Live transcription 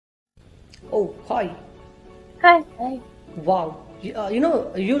Oh, hi. Hi. Hi. Wow.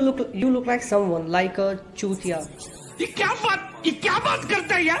 You look like someone like a chutia. ये क्या बात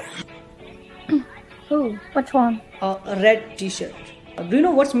करता है यार? Who? Which one? A red T-shirt. Do you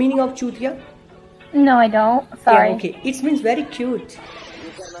know what's meaning of chutia? No, I don't. Sorry. Yeah, okay. It means very cute.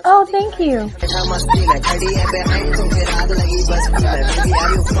 Oh, thank you.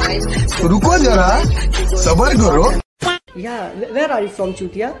 रुको जरा, सबर करो. Yeah, where are you from,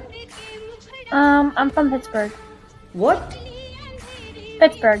 chutia? I'm from Pittsburgh. What?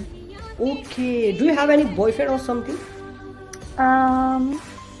 Pittsburgh. Okay. Do you have any boyfriend or something?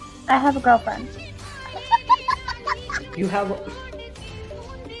 I have a girlfriend. You have.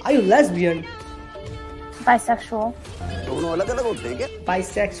 Are you lesbian? Bisexual. दोनों अलग अलग होते हैं क्या?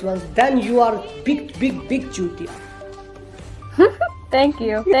 Bisexual. Then you are big chutia. Thank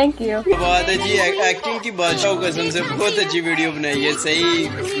you. Thank you. बात है जी, acting की बादशाह कसम से बहुत अच्छी वीडियो बनाई है. सही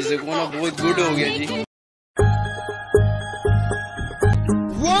किसी को ना बहुत गुड हो गया जी.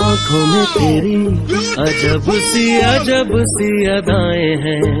 आँखों में तेरी अजब सी अदाएं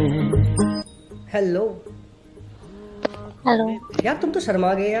हैं. हेलो. Hello. यार तुम तो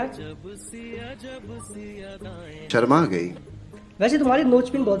शर्मा गए यार. शर्मा गई. वैसे तुम्हारी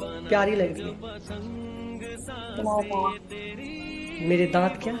नोचपिन बहुत प्यारी लग रही है. मेरे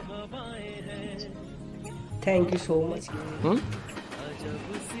दांत क्या? Thank you so much.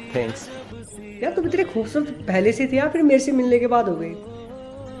 Thanks. यार तुम इतने खूबसूरत पहले से थे या फिर मेरे से मिलने के बाद हो गई?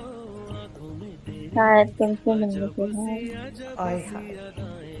 शायद तुमसे मिलने के बाद. आय हाय,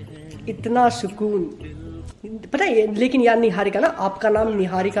 इतना सुकून. पता है, लेकिन यार निहारिका ना, आपका नाम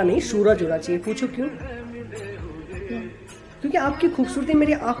निहारिका नहीं सूरज होना चाहिए. पूछो क्यों? क्योंकि आपकी खूबसूरती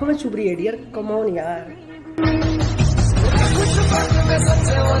मेरी आंखों में चुभ रही है डियर. कम ऑन यार.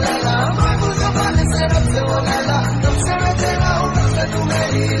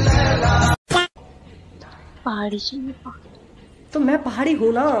 पहाड़ी तो मैं पहाड़ी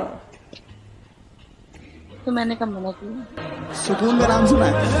हूँ ना. तो मैंने कब मना किया? सुकून का नाम सुना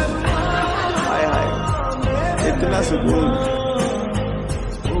है? हाय हाय, इतना सुकून.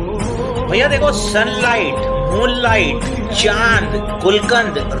 भैया देखो, सनलाइट, मूनलाइट, चांद,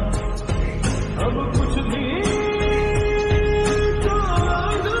 गुलकंद.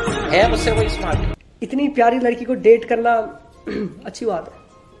 है मुझसे कोई स्मार्ट? इतनी प्यारी लड़की को डेट करना अच्छी बात है.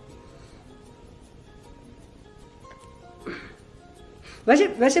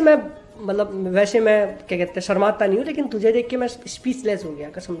 वैसे मैं क्या कहते हैं, शर्माता नहीं हूँ, लेकिन तुझे देख के मैं स्पीचलेस हो गया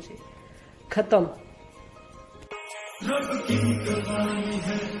कसम से. खत्म.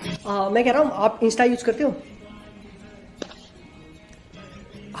 मैं कह रहा हूँ, आप इंस्टा यूज करते हो?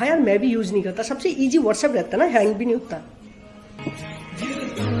 हाँ यार, मैं भी यूज नहीं करता. सबसे इजी व्हाट्सएप रहता है ना, हैंग भी नहीं होता.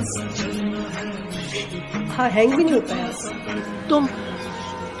 हाँ, हैंग भी नहीं होता यार.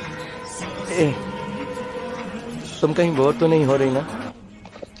 तुम कहीं बोर तो नहीं हो रही ना?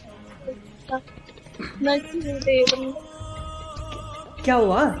 क्या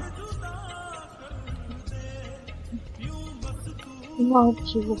हुआ?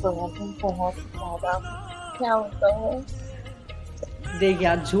 क्या होता है? देख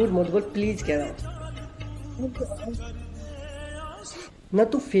यार, झूठ मत बोल प्लीज. कह रहा हूँ ना,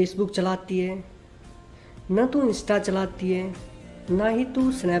 तू फेसबुक चलाती है, ना तू इंस्टा चलाती है, ना ही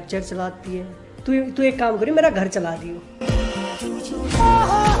तू स्नैपचैट चलाती है. तू एक काम करी, मेरा घर चला दियो.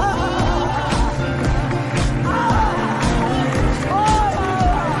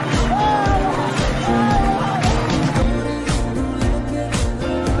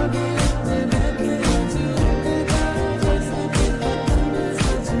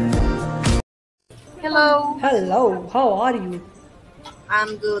 Hello, how are you? I'm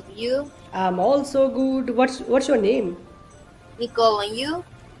good. You? I'm also good. What's your name? Nicole, and you?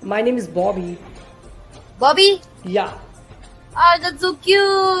 My name is Bobby. Bobby? Yeah. Oh, that's so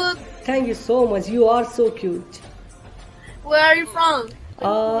cute. Thank you so much. You are so cute. Where are you from?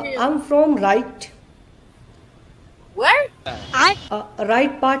 I'm from right. Where?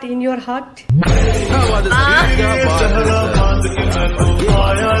 Right part in your heart.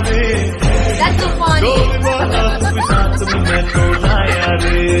 That's so funny.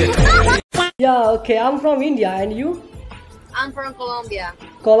 Yeah, okay. I'm from India, and you? I'm from Colombia.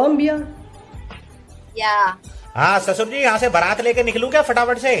 Colombia? Yeah. हाँ ससुर जी, यहाँ से बारात लेके निकलूं क्या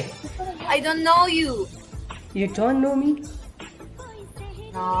फटाफट से? I don't know you. You don't know me?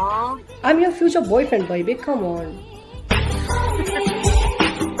 No. I'm your future boyfriend, baby. Come on.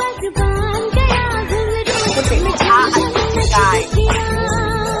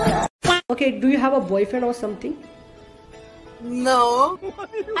 Okay, do you have a boyfriend or something? No.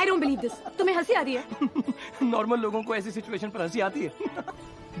 I don't believe this. तुम्हें हंसी आ रही है? नॉर्मल लोगों को ऐसी सिचुएशन पर हंसी आती है.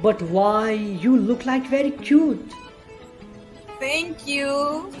 But why? You look like very cute. Thank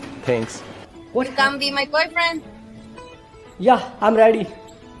you. Thanks. What? You can be my boyfriend. Yeah, I'm ready.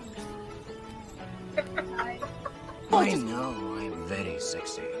 I know I'm very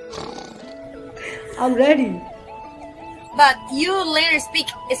sexy. I'm ready. But you later speak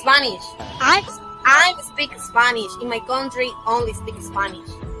Spanish. I speak Spanish. In my country, only speak Spanish.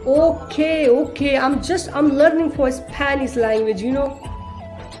 Okay. I'm learning for Spanish language, you know.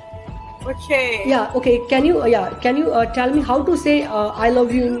 Okay. Yeah, okay. Can you tell me how to say I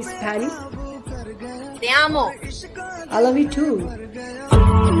love you in Spanish? Te amo. I love you too.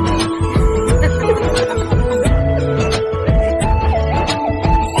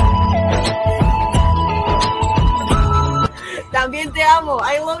 También te amo.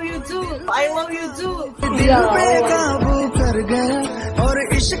 I love you too. I love you too.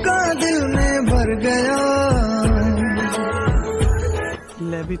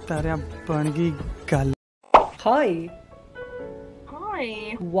 Hi.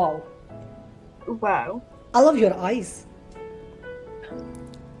 Hi. Wow. Wow. I love your eyes.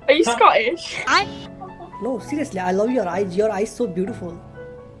 Are you Scottish? No, seriously, I love your eyes. Your eyes so beautiful.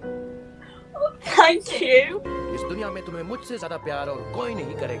 Thank you. इस दुनिया में तुम्हें मुझसे ज्यादा प्यार और कोई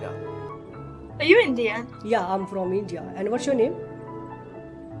नहीं करेगा. Are you Indian? Yeah, I'm from India. And what's your name?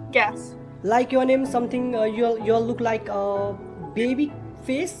 Guess. Like your name, something you look like a baby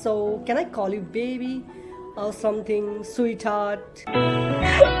face. So can I call you baby or something, sweetheart?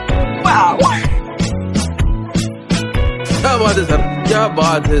 Wow. क्या बात है sir, क्या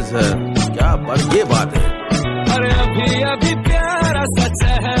बात है sir, क्या बात, ये बात है.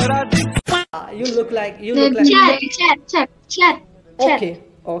 You look like Chat.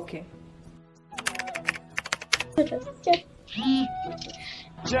 Okay.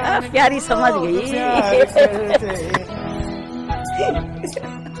 प्यारी समझ गई.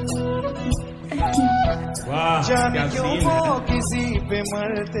 किसी पे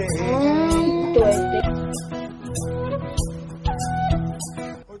मरते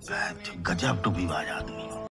गजब टू विवाद आदमी.